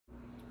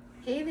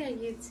Hey there,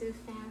 YouTube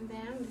fam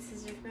bam. This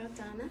is your girl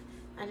Donna.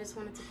 I just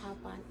wanted to pop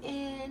on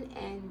in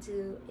and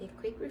do a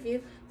quick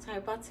review. So I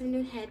bought some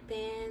new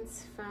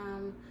headbands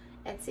from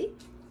Etsy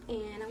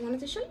and I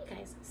wanted to show you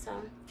guys. So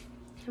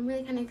I'm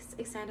really kind of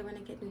excited when I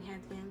get new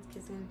headbands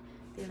because then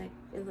they're like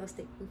a little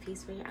sticking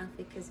piece for your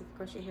outfit, because of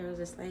course your hair is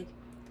just like,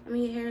 I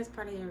mean, your hair is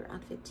part of your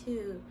outfit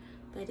too,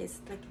 but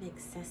it's like an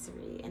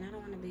accessory and I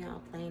don't want to be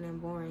all plain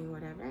and boring or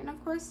whatever. And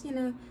of course, you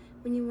know,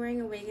 when you're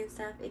wearing a wig and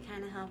stuff, it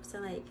kind of helps to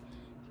like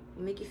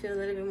make you feel a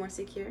little bit more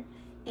secure,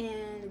 and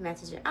it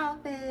matches your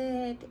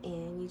outfit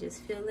and you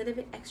just feel a little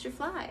bit extra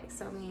fly.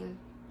 So I mean,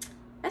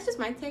 that's just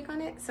my take on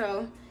it.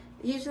 So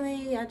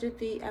usually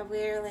I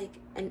wear like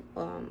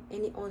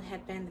any old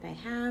headband that I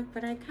have,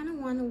 but I kind of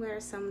want to wear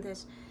some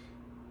that's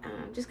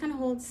just kind of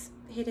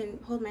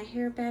hold my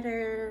hair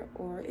better,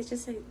 or it's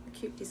just a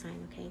cute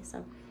design. Okay,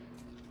 so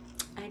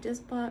I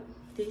just bought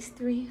these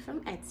three from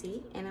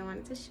Etsy and I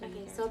wanted to show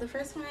you guys. So the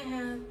first one I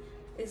have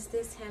is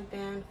this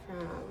headband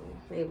from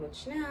Labeled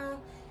Chanel,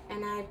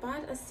 and I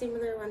bought a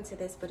similar one to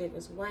this, but it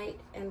was white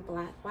and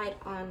black,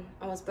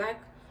 almost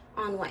black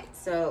on white.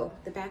 So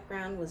the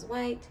background was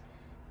white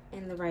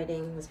and the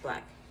writing was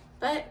black,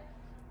 but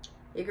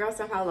your girl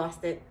somehow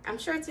lost it. I'm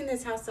sure it's in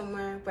this house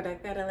somewhere, but I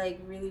gotta like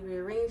really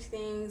rearrange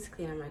things,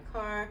 clean out my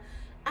car.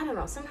 I don't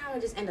know, somehow I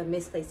just end up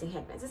misplacing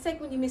headbands. It's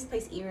like when you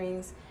misplace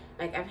earrings.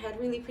 Like I've had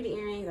really pretty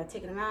earrings, I've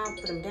taken them out,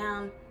 put them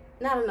down,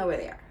 and I don't know where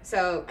they are.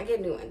 So I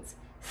get new ones.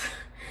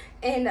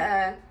 And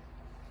I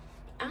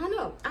don't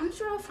know, I'm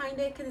sure I'll find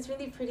it because it's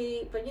really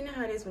pretty, but you know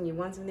how it is when you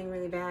want something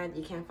really bad,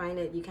 you can't find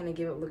it, you kind of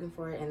give up looking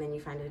for it, and then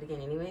you find it again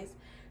anyways.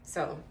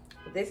 So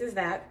this is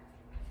that.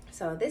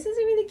 So this is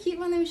a really cute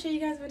one. Let me show you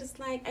guys what it's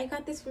like. I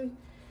got this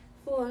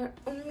for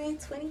only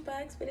 20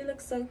 bucks, but it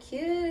looks so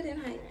cute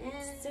and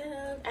high-end.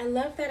 So I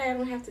love that I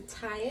don't have to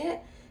tie it,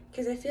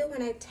 because I feel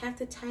when I have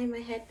to tie my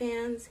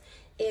headbands,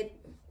 it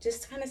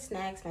just kind of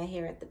snags my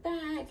hair at the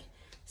back.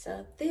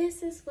 So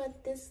this is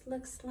what this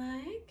looks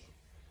like.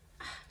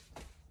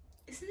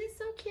 Isn't it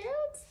so cute?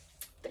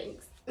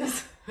 Thanks.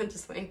 I'm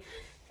just playing.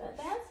 So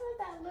that's what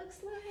that looks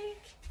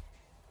like.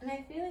 And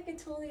I feel like it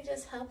totally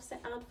just helps the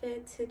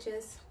outfit to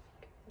just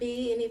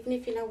be, and even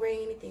if you're not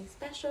wearing anything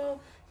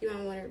special, you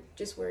don't want to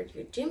just wear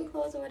your gym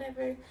clothes or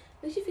whatever,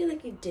 makes you feel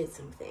like you did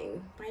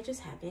something by just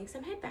having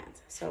some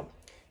headbands. So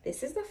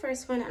this is the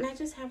first one, and I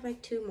just have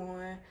like two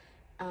more.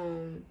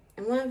 And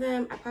one of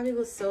them, I probably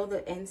will sew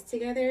the ends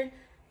together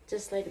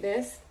just like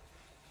this,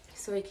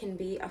 so it can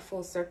be a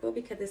full circle,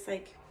 because it's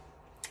like,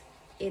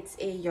 it's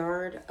a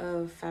yard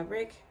of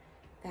fabric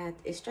that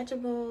is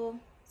stretchable.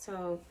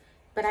 So,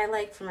 but I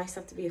like for my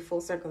stuff to be a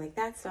full circle like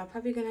that, so I'm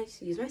probably gonna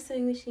use my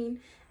sewing machine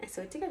and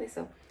sew it together.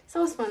 So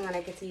it's fun when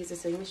I get to use the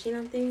sewing machine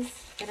on things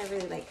that I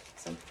really like.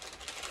 So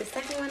the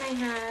second one I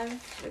have,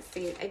 let's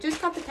see, I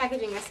just got the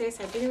packaging yesterday,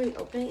 so I didn't really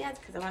open it yet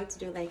because I wanted to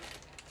do like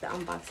the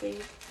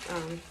unboxing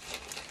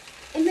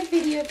in the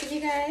video for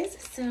you guys.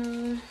 So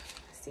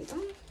let's see,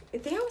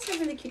 they always have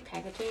really cute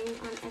packaging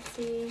on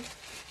Etsy.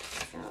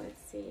 So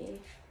let's see.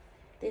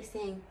 They're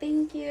saying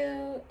thank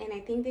you, and I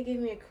think they gave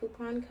me a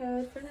coupon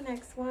code for the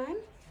next one,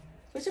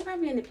 which I'll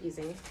probably end up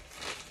using.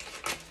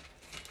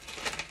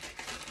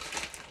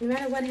 No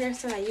matter what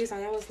hairstyle I use,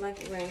 I always like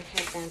wearing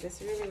headbands.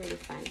 It's really, really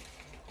fun.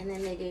 And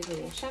then they gave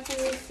me a shopping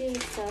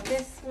receipt. So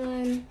this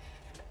one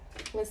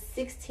was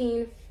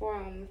 $16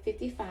 from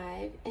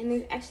 $55, and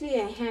it's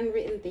actually a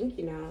handwritten thank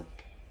you note.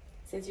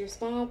 It says your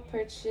small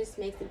purchase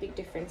makes a big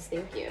difference.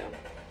 Thank you.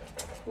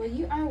 Well,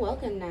 you are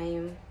welcome,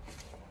 Naeem.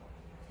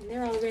 And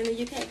they're all over in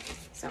the UK.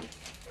 So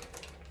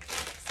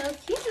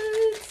cute.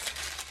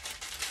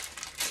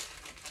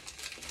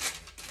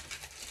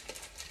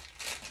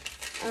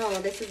 Oh,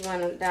 this is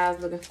one that I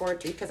was looking forward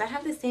to, because I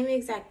have the same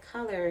exact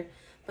color,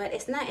 but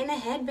it's not in a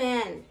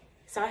headband.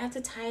 So I have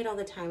to tie it all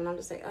the time, and I'm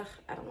just like, ugh,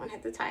 I don't want to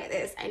have to tie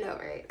this. I know,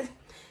 right?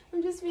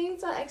 I'm just being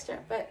so extra,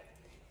 but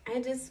I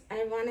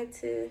wanted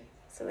to,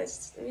 so let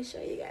me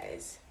show you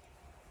guys.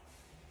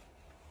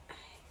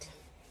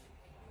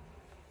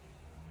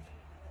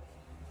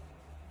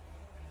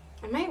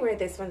 I might wear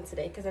this one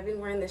today because I've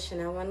been wearing the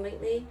Chanel one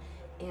lately,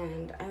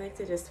 and I like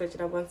to just switch it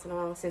up once in a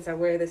while, since I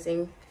wear the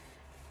same,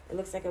 it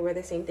looks like I wear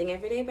the same thing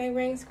every day by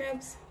wearing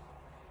scrubs.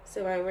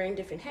 So by wearing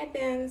different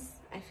headbands,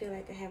 I feel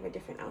like I have a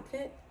different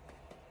outfit.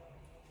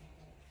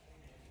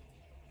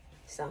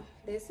 So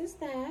this is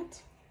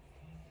that,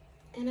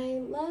 and I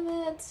love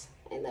it.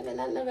 I love it,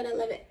 I love it, I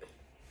love it.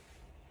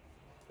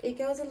 It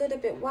goes a little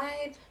bit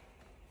wide,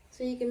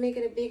 so you can make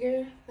it a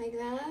bigger like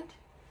that,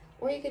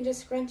 or you can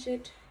just scrunch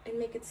it and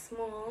make it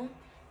small.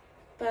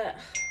 But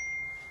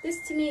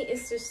this to me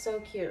is just so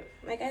cute.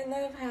 Like, I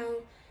love how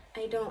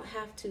I don't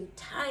have to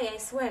tie, I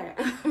swear.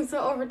 I'm so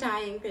over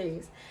tying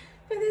things,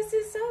 but this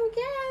is so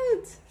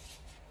cute.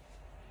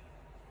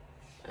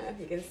 I don't know if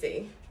you can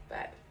see,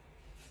 but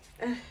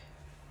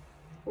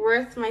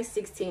worth my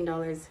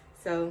 $16.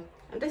 So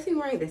I'm definitely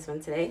wearing this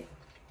one today.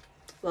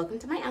 Welcome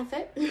to my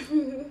outfit.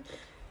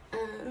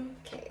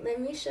 Okay, let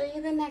me show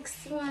you the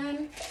next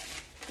one.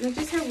 I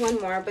just have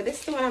one more, but this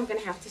is the one I'm gonna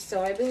have to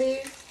sew, I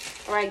believe,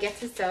 or I get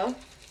to sew.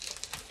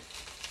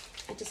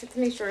 I just have to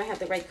make sure I have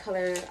the right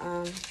color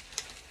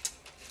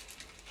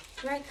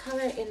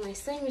in my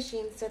sewing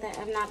machine so that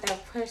I'm not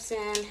that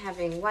person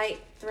having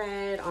white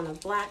thread on a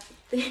black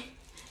thing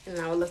and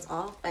now it looks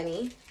all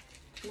funny.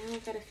 Now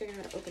I've got to figure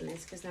out how to open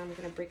this because now I'm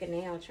going to break a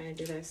nail trying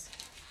to do this.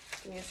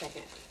 Give me a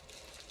second.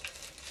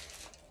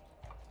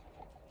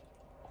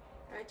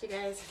 Alright, you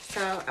guys.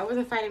 So I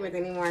wasn't fighting with it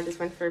anymore. I just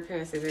went for a pair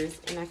of scissors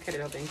and I cut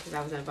it open because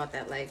I wasn't about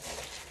that leg.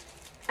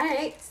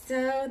 Alright,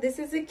 so this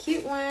is a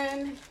cute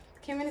one.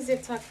 Came in a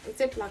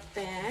Ziploc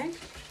bag.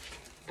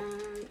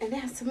 And they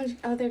have so much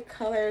other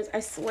colors. I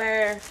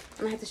swear, I'm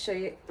gonna have to show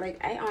you. Like,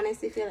 I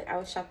honestly feel like I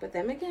will shop with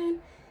them again.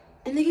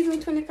 And they give me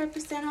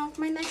 25% off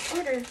my next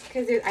order.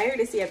 Because I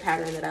already see a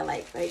pattern that I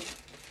like. Like,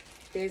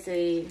 there's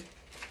a,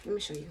 let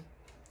me show you.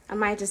 I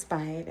might just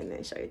buy it and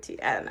then show it to you.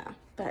 I don't know.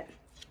 But,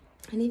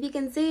 and if you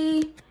can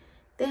see,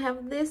 they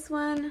have this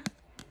one.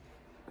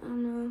 I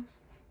don't know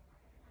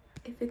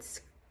if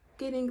it's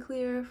getting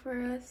clearer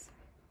for us.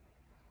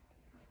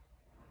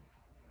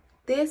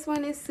 This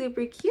one is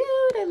super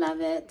cute. I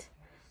love it.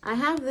 I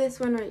have this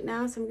one right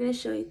now, so I'm going to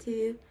show it to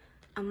you.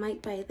 I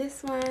might buy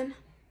this one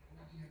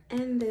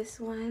and this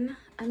one.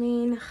 I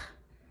mean,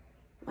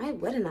 why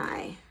wouldn't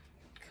I?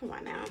 Come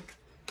on now.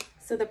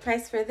 So the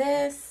price for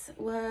this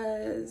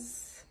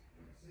was,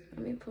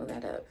 let me pull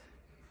that up.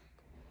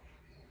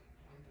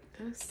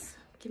 Oops,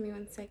 give me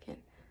 1 second.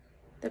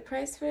 The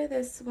price for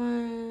this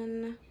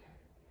one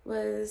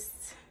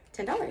was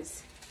 $10.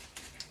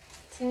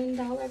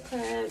 $10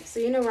 club. So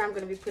you know where I'm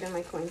going to be putting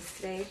my coins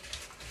today.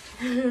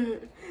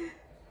 Alright,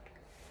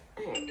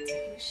 let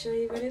me show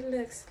you what it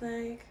looks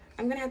like.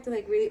 I'm going to have to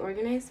like really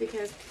organize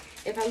because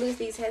if I lose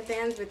these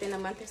headbands within a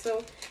month or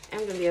so, I'm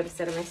going to be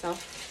upset at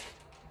myself.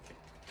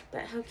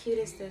 But how cute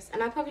is this?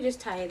 And I'll probably just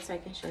tie it so I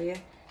can show you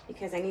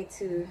because I need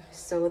to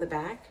sew the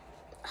back.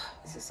 Oh,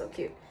 this is so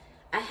cute.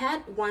 I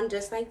had one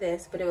just like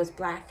this, but it was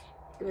black.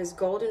 It was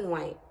gold and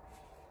white.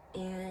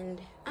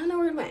 And I don't know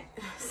where it went.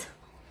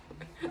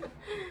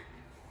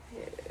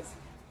 Here it is.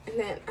 And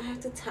then I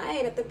have to tie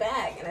it at the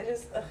back. And I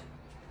just,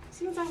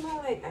 see what I'm talking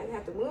about? Like, I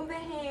have to move the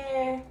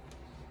hair.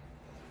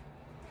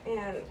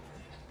 And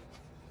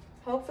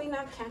hopefully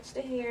not catch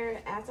the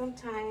hair as I'm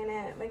tying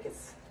it. Like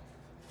it's,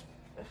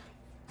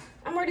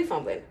 I'm already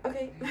fumbling.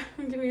 Okay,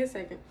 give me a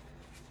second.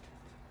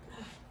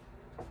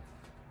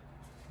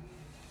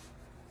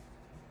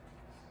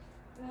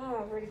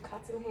 Oh, I've already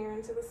caught some hair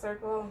into the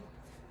circle.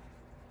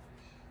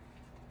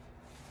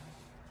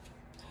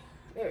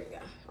 There we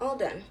go, all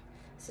done.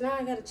 So now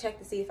I gotta check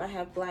to see if I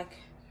have black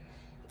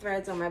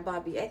threads on my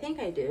bobby. I think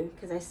I do,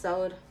 because I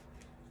sewed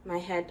my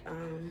head,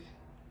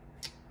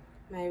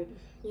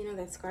 you know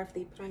that scarf that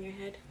you put on your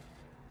head?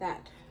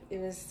 That, it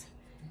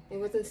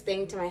wasn't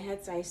staying to my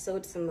head, so I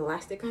sewed some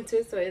elastic onto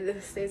it so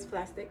it stays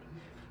plastic.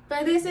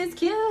 But this is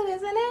cute,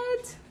 isn't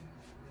it?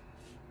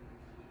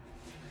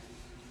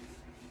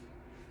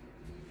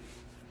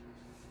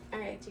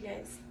 Alright, you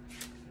guys,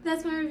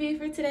 that's my review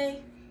for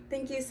today.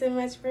 Thank you so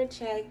much for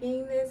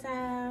checking this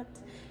out.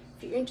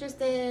 If you're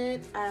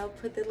interested, I'll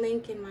put the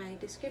link in my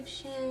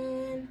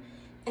description.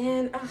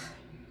 And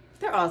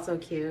they're all so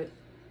cute.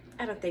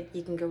 I don't think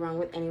you can go wrong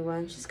with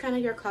anyone. It's just kind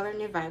of your color and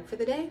your vibe for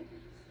the day.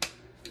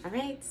 All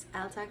right,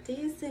 I'll talk to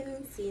you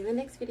soon. See you in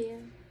the next video.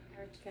 All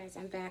right, you guys,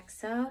 I'm back.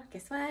 So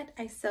guess what?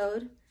 I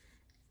sewed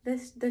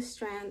the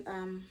strand,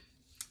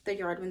 the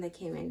yard when they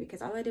came in,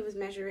 because all I did was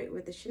measure it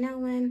with the Chanel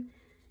one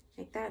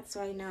like that,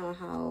 so I know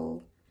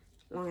how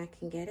long I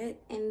can get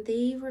it. And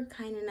they were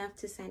kind enough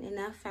to send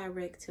enough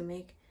fabric to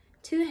make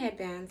 2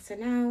 headbands. So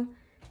now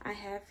I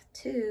have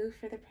 2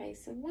 for the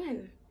price of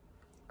 1.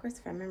 Of course,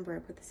 if I remember, I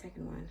put the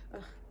second one.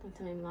 Ugh, don't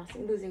tell me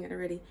I'm losing it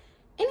already.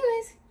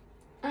 Anyways,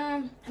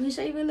 I'm gonna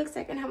show you what it looks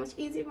like and how much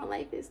easier my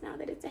life is now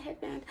that it's a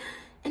headband.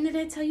 And did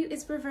I tell you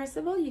it's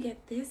reversible? You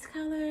get this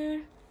color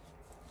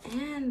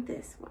and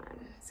this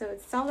one. So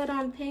it's solid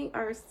on pink,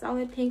 or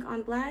solid pink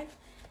on black,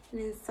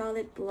 and then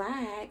solid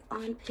black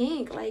on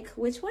pink. Like,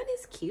 which one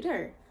is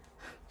cuter?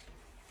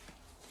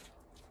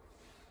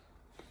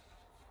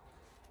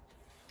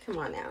 Come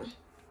on now.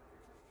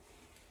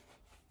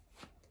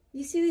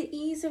 You see the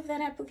ease of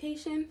that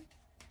application?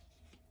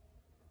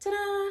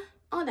 Ta-da!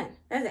 All done.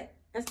 That's it.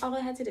 That's all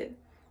I had to do.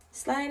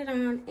 Slide it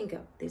on and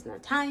go. There's no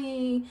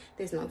tying.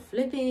 There's no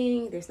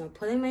flipping. There's no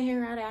pulling my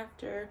hair out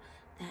after.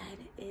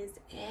 That is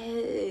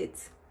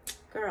it.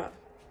 Girl,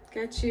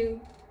 got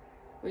you.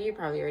 Well, you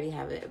probably already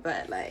have it,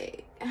 but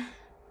like,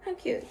 how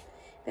cute.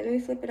 Then let me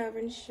flip it over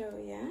and show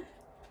ya.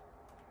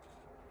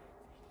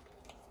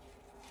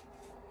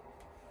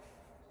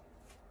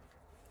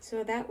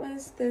 So that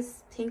was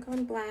this pink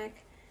on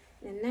black,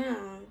 and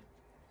now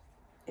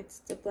it's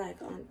the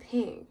black on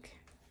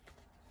pink.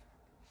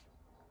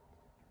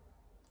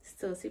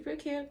 Still super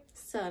cute,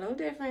 subtle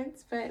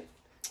difference, but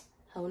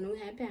whole new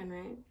headband,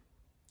 right?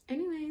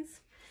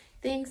 Anyways,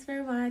 thanks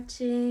for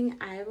watching.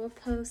 I will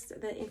post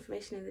the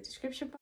information in the description box.